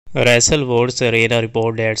Wrestle Votes ran a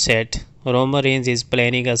report that said Roman Reigns is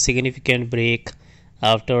planning a significant break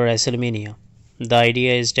after WrestleMania. The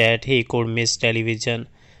idea is that he could miss television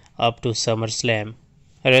up to SummerSlam.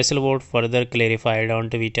 Wrestle Vote further clarified on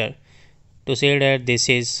Twitter to say that this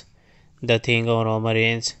is the thing on Roman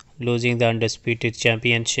Reigns losing the undisputed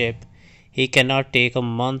championship. He cannot take a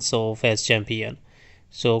month off as champion.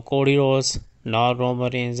 So Cody Rhodes, now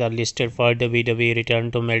Roman Reigns are listed for WWE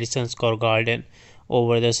return to Madison Square Garden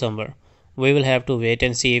over the summer. We will have to wait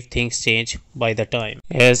and see if things change by the time.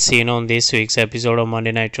 As seen on this week's episode of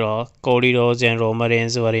Monday Night Raw, Cody Rhodes and Roman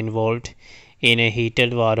Reigns were involved in a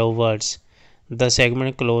heated war of words. The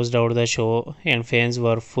segment closed out the show and fans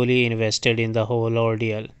were fully invested in the whole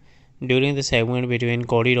ordeal. During the segment between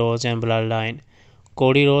Cody Rhodes and Bloodline,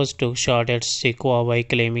 Cody Rhodes took shot at Sikoa by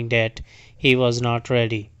claiming that he was not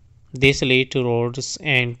ready. This led to Rhodes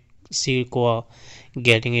and Sikoa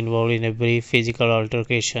getting involved in a brief physical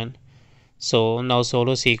altercation. So now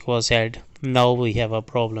Solo Sikoa said, "Now we have a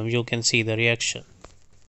problem." You can see the reaction.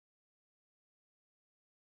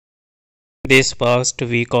 This past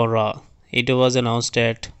week on Raw, it was announced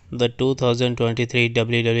that the 2023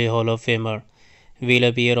 WWE Hall of Famer will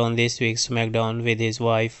appear on this week's SmackDown with his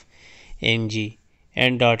wife Angie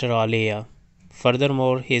and daughter Aliyah.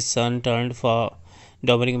 Furthermore, his son turned for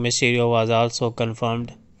Dominik Mysterio was also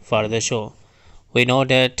confirmed for the show. We know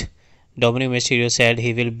that Dominik Mysterio said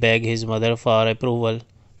he will beg his mother for approval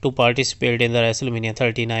to participate in the WrestleMania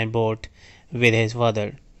 39 bout with his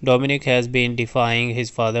father. Dominik has been defying his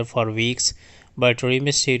father for weeks, but Rey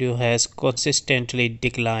Mysterio has consistently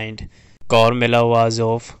declined. Carmella was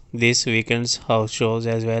off this weekend's house shows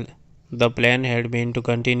as well. The plan had been to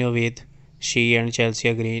continue with she and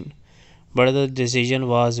Chelsea Green, but the decision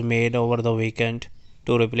was made over the weekend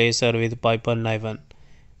to replace her with Piper Niven.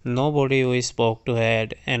 Nobody we spoke to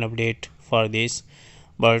had an update for this,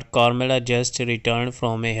 but Carmella just returned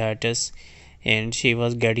from a hiatus and she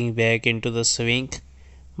was getting back into the swing,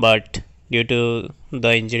 but due to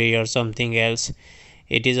the injury or something else,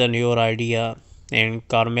 it is a newer idea and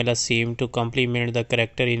Carmella seemed to complement the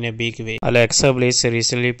character in a big way. Alexa Bliss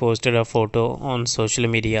recently posted a photo on social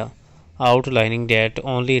media outlining that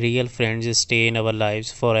only real friends stay in our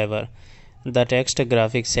lives forever. The text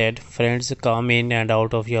graphic said, "Friends come in and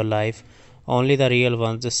out of your life, only the real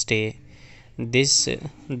ones stay." This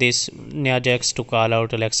Nia Jax to call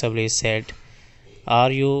out Alexa Bliss said,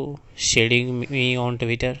 "Are you shading me on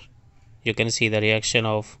Twitter?" You can see the reaction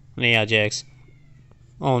of Nia Jax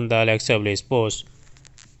on the Alexa Bliss post.